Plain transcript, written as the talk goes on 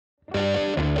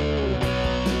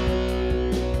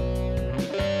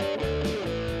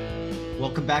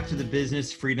Welcome back to the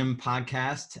Business Freedom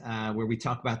Podcast, where we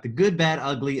talk about the good, bad,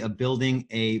 ugly of building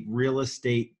a real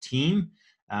estate team.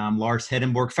 Lars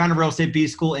Hedenborg, founder of Real Estate B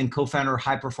School and co-founder of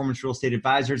High Performance Real Estate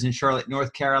Advisors in Charlotte,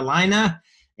 North Carolina.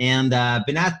 And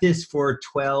been at this for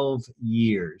 12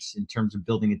 years in terms of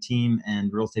building a team.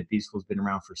 And Real Estate B School has been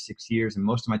around for 6 years. And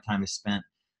most of my time is spent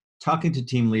talking to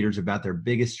team leaders about their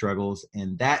biggest struggles.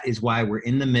 And that is why we're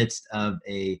in the midst of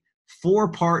a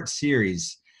 4-part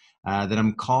series that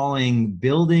I'm calling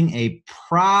Building a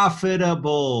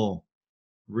Profitable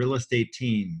Real Estate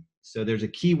Team. So there's a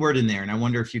key word in there, and I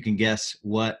wonder if you can guess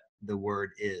what the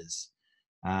word is.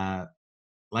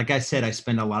 Like I said, I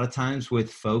spend a lot of times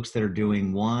with folks that are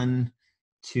doing 1,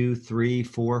 2, 3,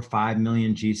 4, 5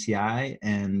 million GCI,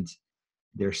 and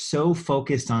they're so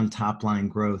focused on top line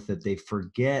growth that they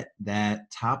forget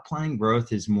that top line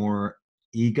growth is more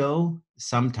ego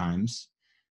sometimes.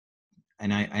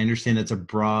 And I understand that's a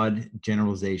broad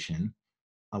generalization.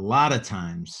 A lot of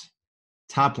times,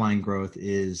 top line growth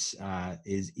is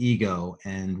ego,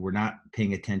 and we're not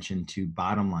paying attention to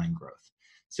bottom line growth.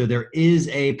 So there is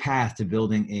a path to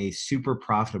building a super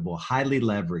profitable, highly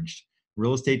leveraged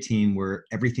real estate team where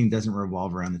everything doesn't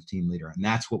revolve around the team leader. And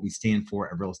that's what we stand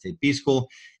for at Real Estate B School.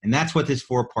 And that's what this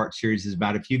 4-part series is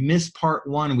about. If you missed part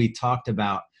 1, we talked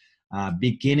about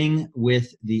beginning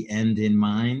with the end in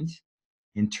mind,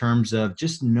 in terms of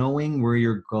just knowing where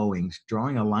you're going,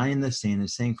 drawing a line in the sand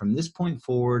and saying, from this point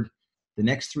forward, the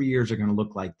next 3 years are going to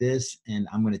look like this. And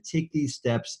I'm going to take these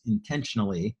steps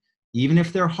intentionally, even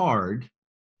if they're hard.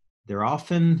 They're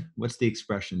often, what's the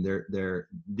expression?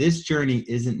 This journey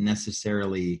isn't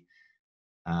necessarily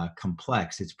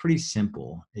complex. It's pretty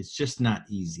simple. It's just not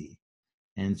easy.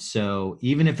 And so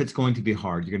even if it's going to be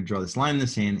hard, you're going to draw this line in the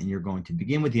sand and you're going to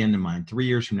begin with the end in mind. 3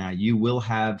 years from now, you will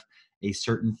have a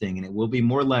certain thing, and it will be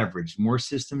more leveraged, more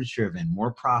systems driven,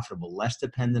 more profitable, less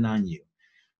dependent on you,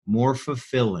 more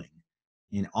fulfilling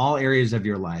in all areas of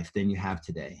your life than you have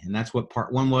today. And that's what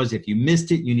part 1 was. If you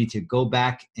missed it, you need to go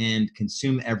back and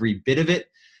consume every bit of it.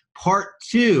 Part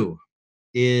 2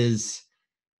 is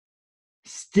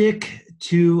stick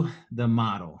to the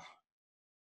model.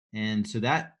 And so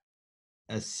that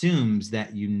assumes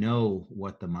that you know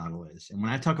what the model is. And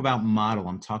when I talk about model,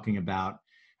 I'm talking about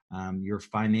your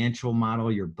financial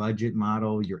model, your budget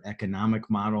model, your economic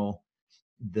model,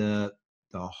 the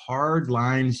hard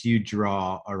lines you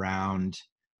draw around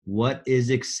what is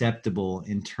acceptable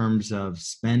in terms of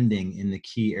spending in the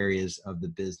key areas of the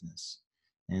business.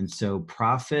 And so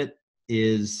profit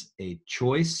is a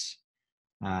choice.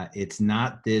 It's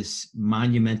not this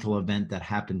monumental event that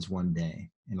happens one day.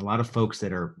 And a lot of folks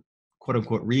that are, quote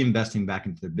unquote, reinvesting back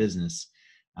into their business,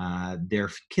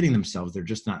 they're kidding themselves. They're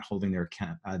just not holding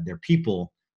their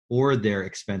people or their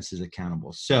expenses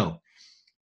accountable. So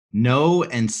know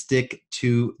and stick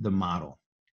to the model.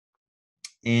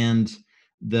 And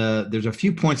there's a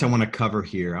few points I want to cover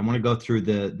here. I want to go through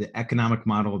the economic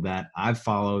model that I've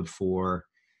followed for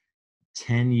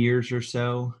 10 years or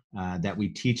so that we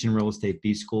teach in Real Estate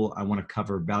B School. I want to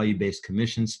cover value-based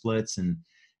commission splits, and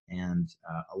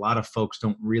a lot of folks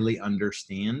don't really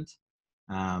understand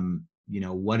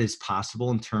what is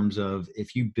possible in terms of,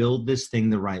 if you build this thing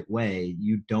the right way,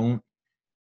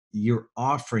 you're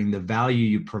offering the value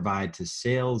you provide to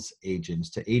sales agents,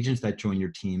 to agents that join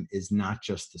your team, is not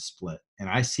just the split. And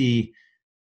I see,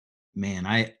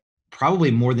 I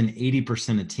probably more than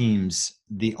 80% of teams,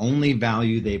 the only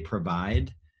value they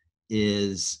provide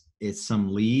is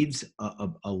some leads,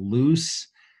 a loose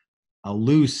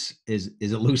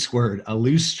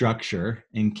structure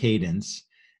and cadence,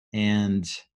 and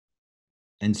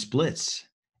splits.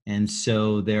 And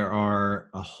so there are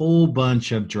a whole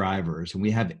bunch of drivers, and we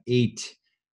have 8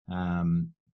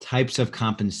 types of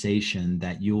compensation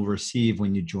that you'll receive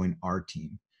when you join our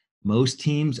team. Most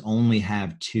teams only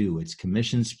have 2. It's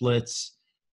commission splits,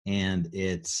 and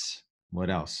it's what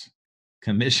else?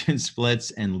 Commission splits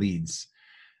and leads.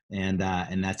 And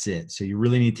that's it. So you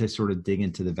really need to sort of dig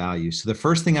into the value. So the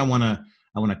first thing I want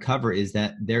to cover is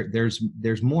that there's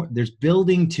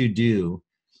building to do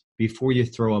before you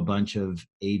throw a bunch of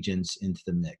agents into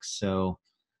the mix. So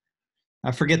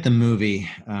I forget the movie,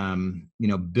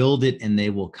 build it and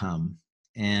they will come.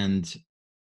 And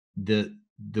the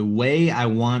way I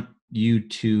want you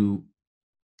to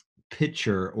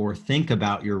picture or think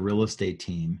about your real estate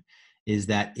team is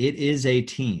that it is a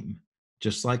team,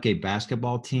 just like a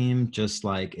basketball team, just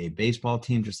like a baseball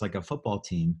team, just like a football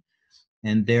team.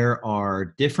 And there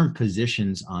are different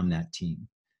positions on that team.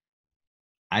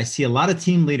 I see a lot of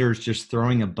team leaders just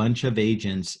throwing a bunch of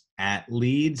agents at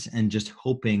leads and just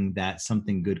hoping that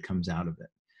something good comes out of it,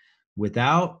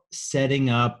 without setting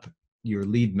up your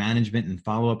lead management and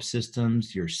follow-up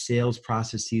systems, your sales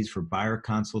processes for buyer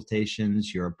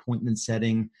consultations, your appointment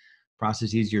setting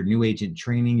processes, your new agent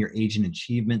training, your agent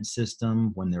achievement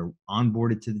system when they're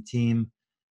onboarded to the team,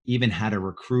 even how to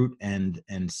recruit and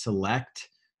select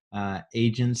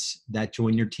agents that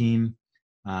join your team.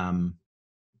 Um,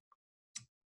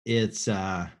 it's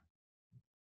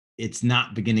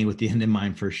not beginning with the end in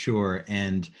mind for sure.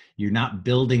 And you're not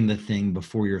building the thing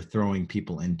before you're throwing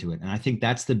people into it. And I think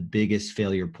that's the biggest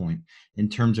failure point in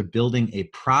terms of building a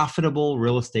profitable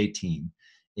real estate team.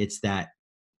 It's that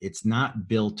it's not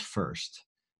built first.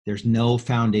 There's no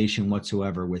foundation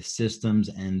whatsoever with systems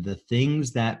and the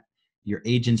things that your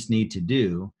agents need to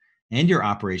do and your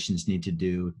operations need to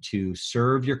do to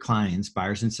serve your clients,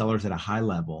 buyers and sellers at a high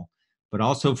level, but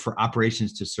also for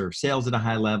operations to serve sales at a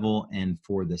high level and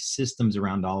for the systems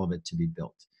around all of it to be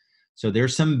built. So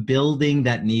there's some building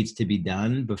that needs to be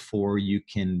done before you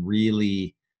can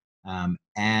really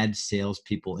add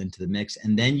salespeople into the mix.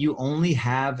 And then you only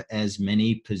have as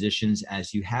many positions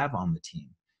as you have on the team.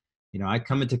 You know, I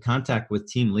come into contact with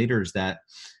team leaders that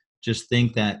just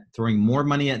think that throwing more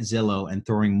money at Zillow and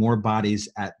throwing more bodies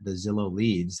at the Zillow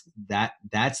leads,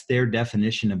 that's their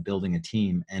definition of building a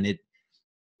team. And it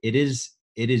is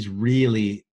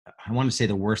really, I want to say,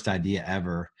 the worst idea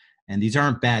ever. And these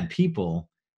aren't bad people.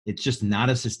 It's just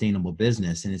not a sustainable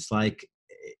business. And it's like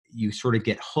you sort of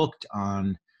get hooked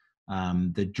on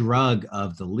the drug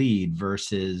of the lead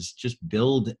versus just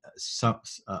build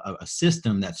a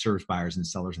system that serves buyers and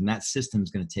sellers. And that system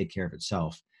is going to take care of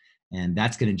itself. And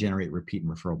that's going to generate repeat and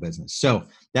referral business. So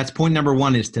that's point number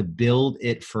one, is to build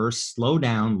it first. Slow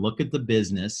down, look at the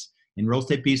business. In Real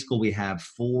Estate B School, we have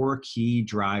 4 key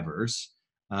drivers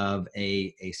of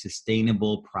a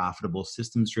sustainable, profitable,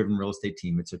 systems-driven real estate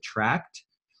team. It's attract,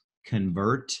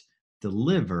 convert,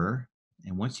 deliver.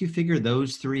 And once you figure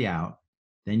those 3 out,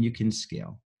 then you can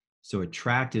scale. So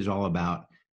attract is all about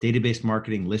database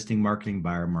marketing, listing marketing,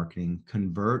 buyer marketing.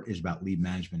 Convert is about lead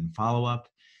management and follow-up.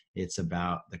 It's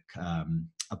about the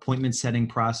appointment setting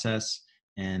process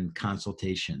and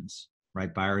consultations,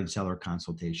 right? Buyer and seller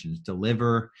consultations.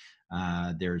 Deliver,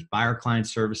 there's buyer client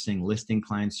servicing, listing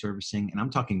client servicing, and I'm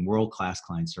talking world-class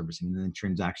client servicing, and then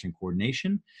transaction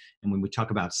coordination. And when we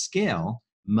talk about scale,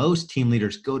 most team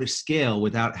leaders go to scale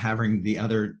without having the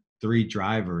other 3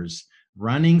 drivers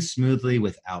running smoothly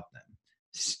without them.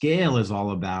 Scale is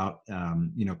all about,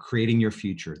 creating your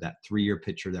future, that 3-year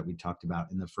picture that we talked about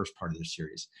in the first part of the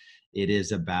series. It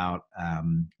is about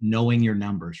knowing your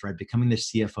numbers, right? Becoming the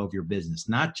CFO of your business,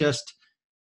 not just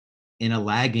in a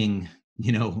lagging,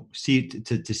 to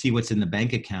see what's in the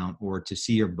bank account or to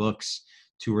see your books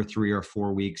 2 or 3 or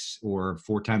 4 weeks or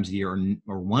 4 times a year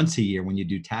or once a year when you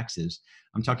do taxes.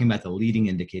 I'm talking about the leading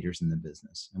indicators in the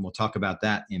business. And we'll talk about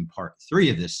that in part 3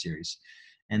 of this series.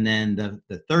 And then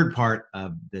the third part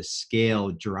of the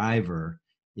scale driver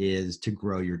is to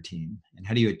grow your team. And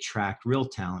how do you attract real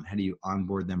talent? How do you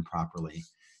onboard them properly?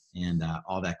 And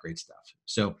all that great stuff.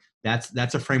 So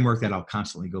that's a framework that I'll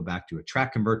constantly go back to: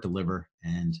 attract, convert, deliver,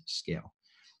 and scale.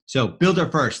 So build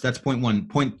it first. That's point 1.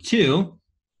 Point 2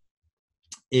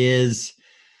 is,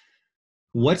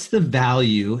 what's the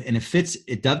value? And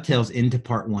it dovetails into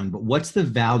part 1, but what's the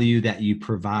value that you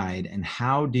provide and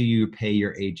how do you pay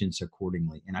your agents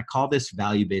accordingly? And I call this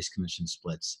value-based commission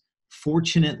splits.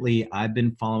 Fortunately, I've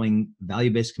been following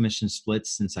value-based commission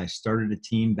splits since I started a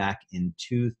team back in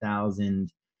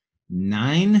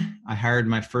 2009. I hired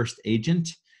my first agent,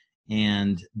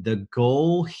 and the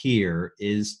goal here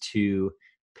is to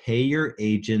pay your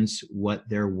agents what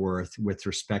they're worth with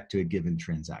respect to a given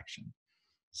transaction.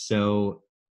 So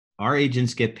our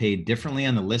agents get paid differently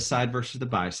on the list side versus the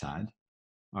buy side.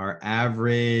 Our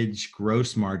average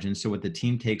gross margin, so what the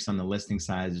team takes on the listing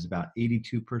side, is about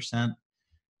 82%.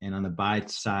 And on the buy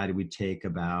side, we take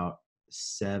about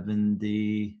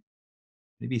 70,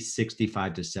 maybe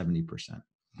 65 to 70%.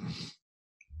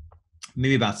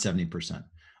 Maybe about 70%.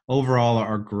 Overall,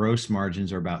 our gross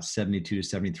margins are about 72 to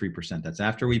 73%. That's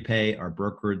after we pay our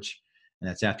brokerage, and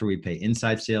that's after we pay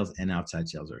inside sales and outside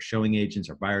sales, our showing agents,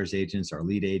 our buyer's agents, our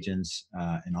lead agents,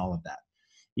 and all of that.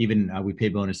 Even we pay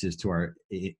bonuses to our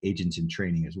agents in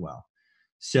training as well.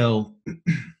 So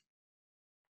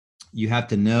you have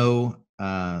to know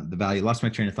the value. Lost my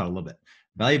train of thought a little bit.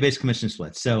 Value-based commission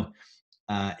splits. So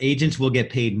agents will get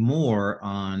paid more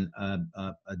on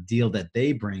a deal that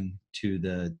they bring to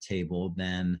the table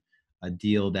than a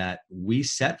deal that we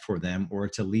set for them, or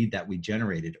it's a lead that we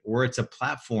generated, or it's a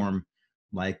platform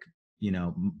like,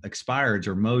 Expireds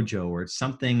or Mojo, or it's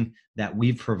something that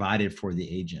we've provided for the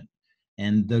agent.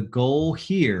 And the goal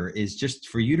here is just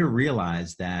for you to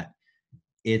realize that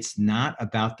it's not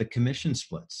about the commission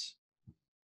splits.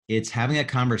 It's having a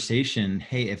conversation.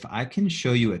 Hey, if I can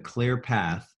show you a clear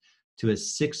path to a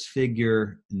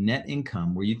 6-figure net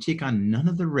income where you take on none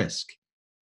of the risk,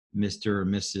 Mr. or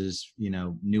Mrs.,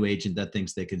 new agent that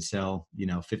thinks they can sell,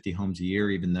 50 homes a year,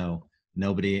 even though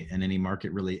nobody in any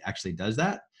market really actually does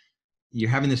that. You're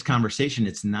having this conversation.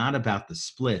 It's not about the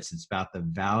splits. It's about the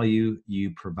value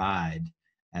you provide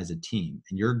as a team.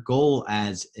 And your goal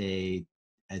as a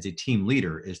team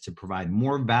leader is to provide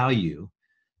more value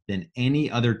than any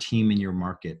other team in your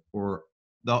market or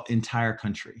the entire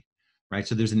country, right?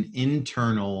 So there's an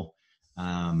internal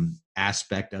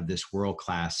aspect of this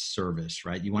world-class service,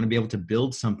 right? You want to be able to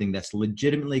build something that's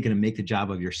legitimately going to make the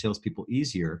job of your salespeople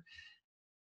easier.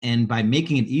 And by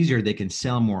making it easier, they can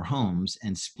sell more homes,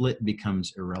 and split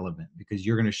becomes irrelevant because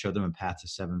you're going to show them a path to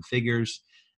 7 figures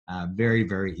very,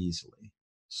 very easily.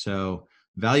 So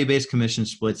value-based commission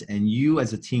splits, and you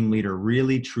as a team leader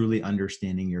really, truly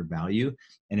understanding your value.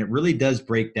 And it really does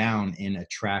break down in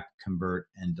attract, convert,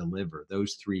 and deliver,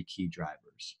 those 3 key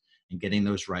drivers, and getting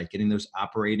those right, getting those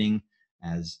operating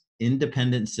as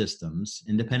independent systems,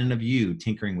 independent of you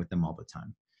tinkering with them all the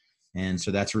time. And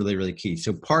so that's really, really key.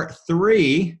 So part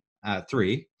three, I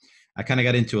kind of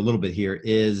got into a little bit here,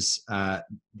 is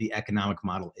the economic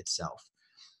model itself.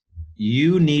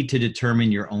 You need to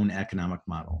determine your own economic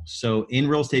model. So in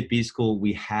Real Estate B School,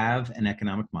 we have an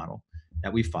economic model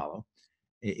that we follow.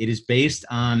 It is based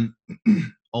on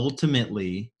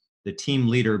ultimately the team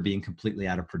leader being completely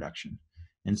out of production.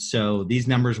 And so these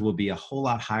numbers will be a whole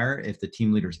lot higher if the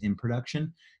team leader's in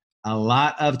production. A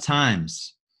lot of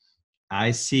times,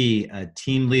 I see a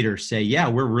team leader say, yeah,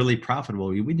 we're really profitable.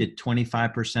 We did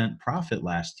 25% profit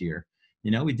last year.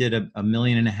 We did $1.5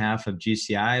 million of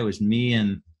GCI. It was me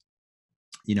and,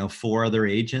 4 other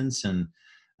agents. And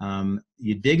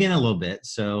you dig in a little bit.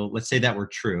 So let's say that were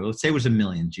true. Let's say it was $1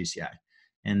 million GCI.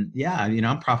 And yeah,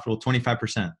 I'm profitable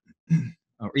 25%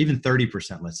 or even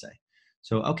 30%, let's say.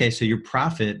 So, okay. So your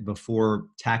profit before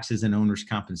taxes and owner's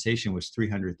compensation was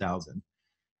 300,000.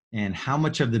 And how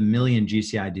much of the $1 million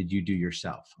GCI did you do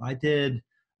yourself? I did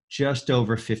just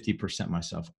over 50%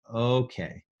 myself.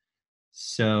 Okay.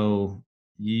 So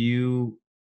you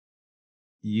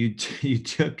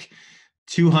took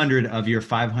 200 of your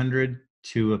 500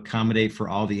 to accommodate for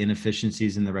all the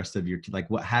inefficiencies in the rest of your,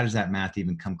 how does that math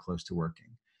even come close to working?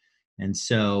 And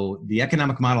so the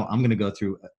economic model I'm going to go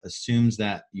through assumes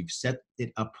that you've set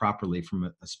it up properly from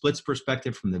a splits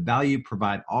perspective, from the value you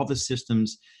provide, all the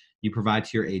systems you provide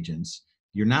to your agents.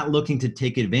 You're not looking to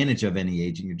take advantage of any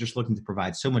agent. You're just looking to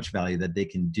provide so much value that they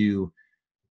can do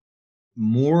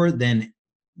more than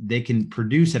they can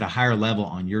produce at a higher level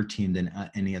on your team than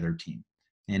any other team.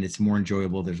 And it's more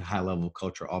enjoyable. There's a high level of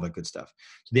culture, all that good stuff.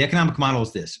 So the economic model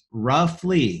is this: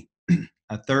 roughly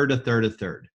a third, a third, a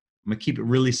third. I'm going to keep it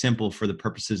really simple for the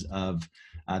purposes of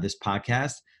this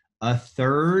podcast. A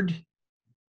third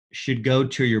should go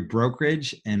to your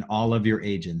brokerage and all of your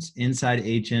agents, inside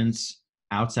agents,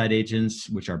 outside agents,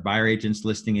 which are buyer agents,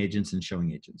 listing agents, and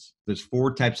showing agents. There's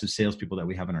 4 types of salespeople that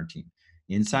we have on our team: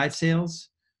 inside sales,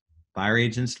 buyer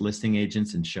agents, listing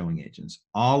agents, and showing agents.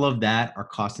 All of that are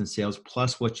cost and sales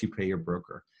plus what you pay your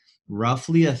broker.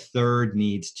 Roughly a third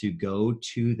needs to go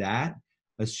to that,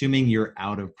 assuming you're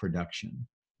out of production.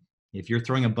 If you're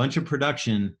throwing a bunch of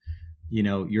production,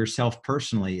 yourself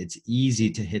personally, it's easy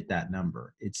to hit that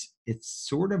number. It's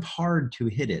sort of hard to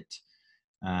hit it.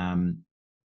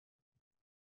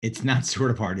 It's not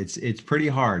sort of hard. It's pretty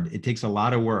hard. It takes a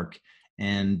lot of work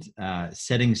and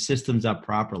setting systems up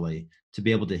properly to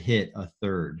be able to hit a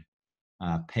third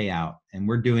payout. And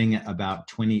we're doing about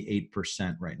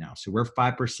 28% right now. So we're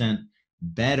 5%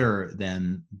 better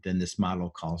than this model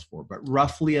calls for, but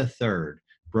roughly a third,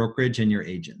 brokerage and your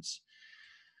agents.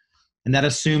 And that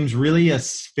assumes really a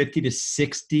 50 to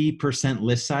 60%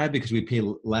 list side, because we pay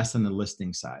less on the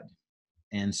listing side.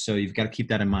 And so you've got to keep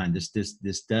that in mind. This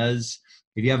does,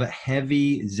 if you have a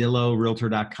heavy Zillow,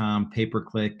 Realtor.com,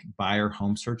 pay-per-click buyer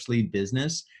home search lead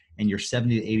business, and you're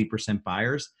 70 to 80%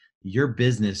 buyers, your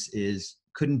business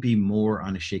couldn't be more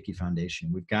on a shaky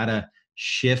foundation. We've got to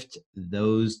shift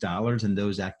those dollars and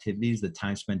those activities, the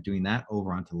time spent doing that,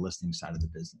 over onto the listing side of the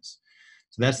business.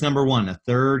 So that's number 1. A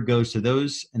third goes to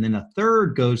those, and then a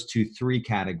third goes to 3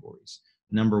 categories.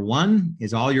 Number 1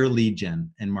 is all your lead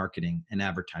gen and marketing and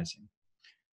advertising.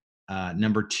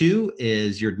 Number 2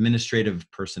 is your administrative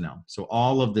personnel. So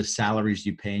all of the salaries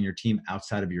you pay in your team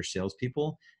outside of your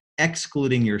salespeople,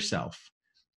 excluding yourself.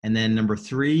 And then number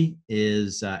 3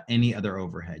 is any other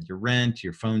overhead, your rent,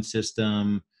 your phone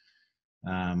system,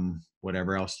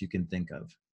 whatever else you can think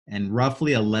of. and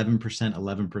roughly 11%,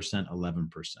 11%,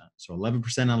 11%. So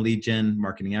 11% on lead gen,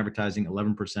 marketing, advertising,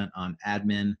 11% on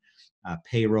admin,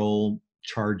 payroll,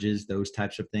 charges, those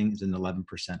types of things, and 11%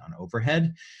 on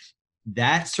overhead.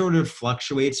 That sort of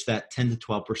fluctuates. That 10 to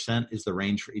 12% is the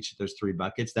range for each of those three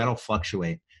buckets. That'll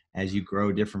fluctuate as you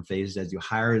grow different phases. As you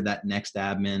hire that next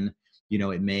admin,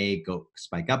 it may go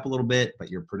spike up a little bit, but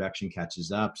your production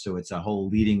catches up. So it's a whole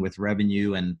leading with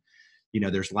revenue, and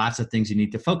there's lots of ththings you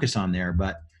need to focus on there.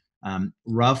 But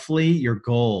roughly your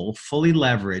goal, fully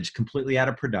leveraged, completely out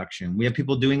of production. We have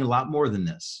people doing a lot more than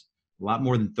this, a lot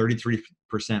more than 33%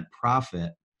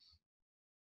 profit,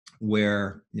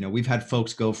 where we've had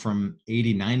folks go from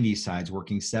 80, 90 sides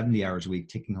working 70 hours a week,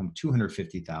 taking home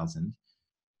 250,000,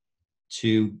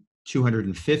 to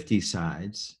 250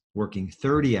 sides working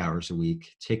 30 hours a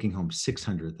week, taking home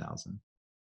 600,000.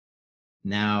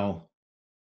 Now,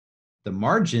 the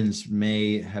margins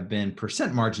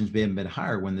percent margins may have been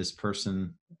higher when this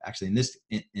person, actually in this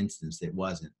instance, it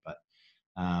wasn't, but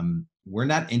we're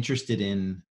not interested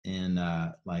in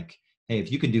like, hey,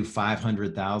 if you could do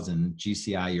 500,000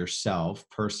 GCI yourself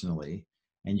personally,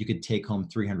 and you could take home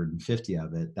 350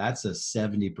 of it, that's a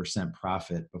 70%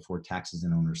 profit before taxes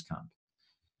and owner's comp.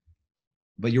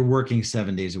 But you're working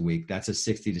 7 days a week. That's a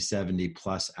 60 to 70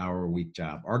 plus hour a week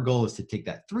job. Our goal is to take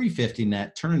that 350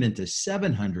 net, turn it into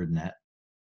 700 net,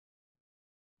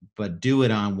 but do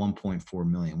it on 1.4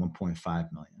 million,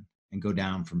 1.5 million, and go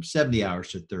down from 70 hours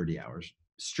to 30 hours,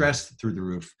 stress through the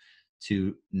roof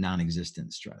to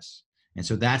non-existent stress. And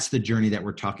so that's the journey that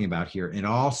we're talking about here. It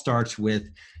all starts with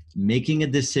making a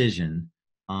decision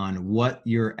on what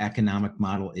your economic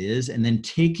model is, and then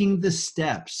taking the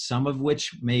steps, some of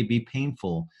which may be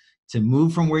painful, to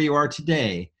move from where you are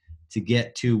today to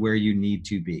get to where you need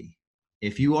to be.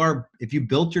 If you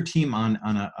built your team on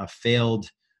a failed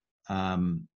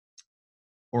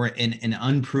or an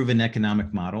unproven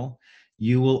economic model,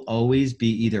 you will always be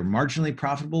either marginally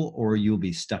profitable or you'll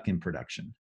be stuck in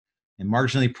production. And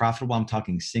marginally profitable, I'm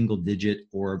talking single digit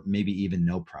or maybe even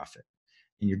no profit.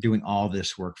 And you're doing all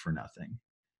this work for nothing.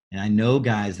 And I know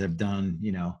guys that have done,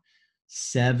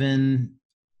 7+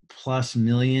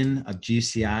 million of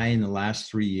GCI in the last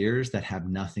 3 years that have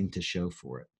nothing to show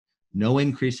for it. No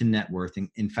increase in net worth.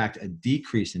 In fact, a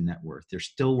decrease in net worth. They're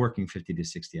still working 50 to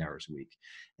 60 hours a week.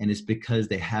 And it's because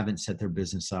they haven't set their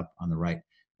business up on the right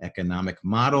economic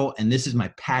model. And this is my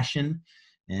passion.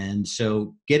 And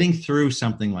so getting through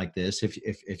something like this,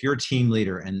 if you're a team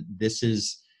leader and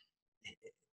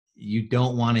you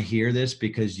don't want to hear this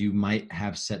because you might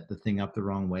have set the thing up the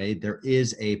wrong way, there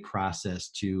is a process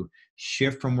to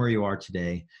shift from where you are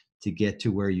today to get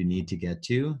to where you need to get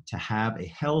to have a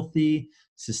healthy,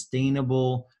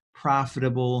 sustainable,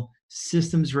 profitable,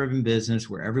 systems-driven business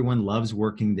where everyone loves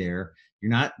working there.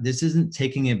 This isn't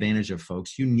taking advantage of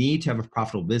folks. You need to have a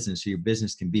profitable business so your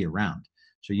business can be around.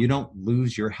 So you don't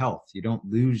lose your health. You don't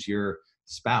lose your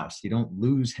spouse. You don't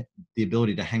lose the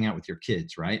ability to hang out with your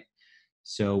kids, right?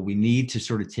 So we need to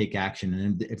sort of take action.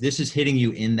 And if this is hitting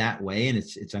you in that way and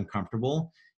it's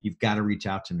uncomfortable, you've got to reach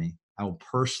out to me. I will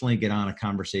personally get on a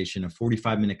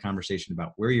 45-minute conversation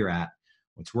about where you're at,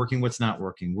 what's working, what's not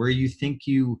working, where you think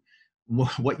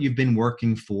what you've been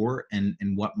working for and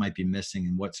what might be missing,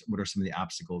 and what are some of the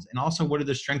obstacles, and also what are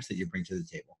the strengths that you bring to the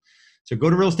table. So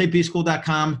go to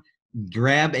realestatebschool.com,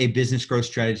 grab a business growth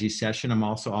strategy session. I'm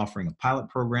also offering a pilot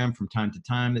program from time to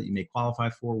time that you may qualify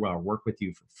for, where I'll work with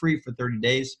you for free for 30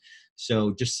 days.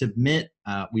 So just submit.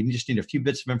 We just need a few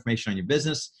bits of information on your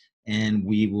business, and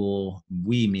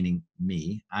meaning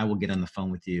me, I will get on the phone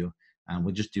with you.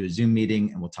 We'll just do a Zoom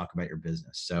meeting and we'll talk about your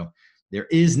business. So there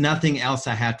is nothing else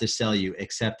I have to sell you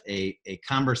except a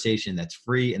conversation that's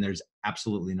free, and there's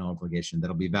absolutely no obligation.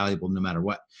 That'll be valuable no matter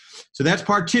what. So that's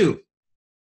part 2.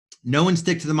 Know and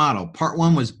stick to the model. Part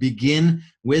 1 was begin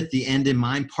with the end in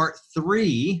mind. Part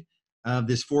 3 of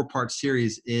this 4-part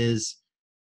series is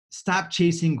stop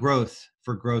chasing growth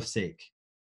for growth's sake.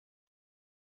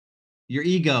 Your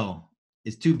ego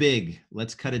is too big.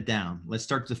 Let's cut it down. Let's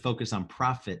start to focus on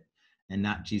profit and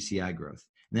not GCI growth.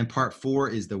 And then part 4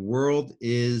 is the world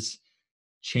is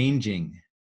changing.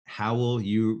 How will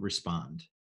you respond?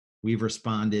 We've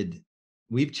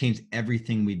changed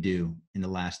everything we do in the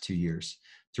last 2 years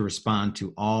to respond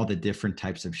to all the different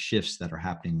types of shifts that are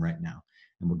happening right now.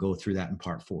 And we'll go through that in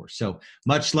part 4. So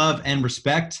much love and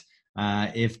respect.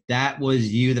 If that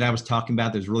was you that I was talking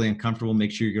about that was really uncomfortable,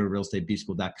 make sure you go to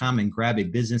realestatebschool.com and grab a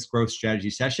business growth strategy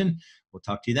session. We'll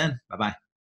talk to you then.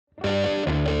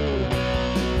 Bye-bye.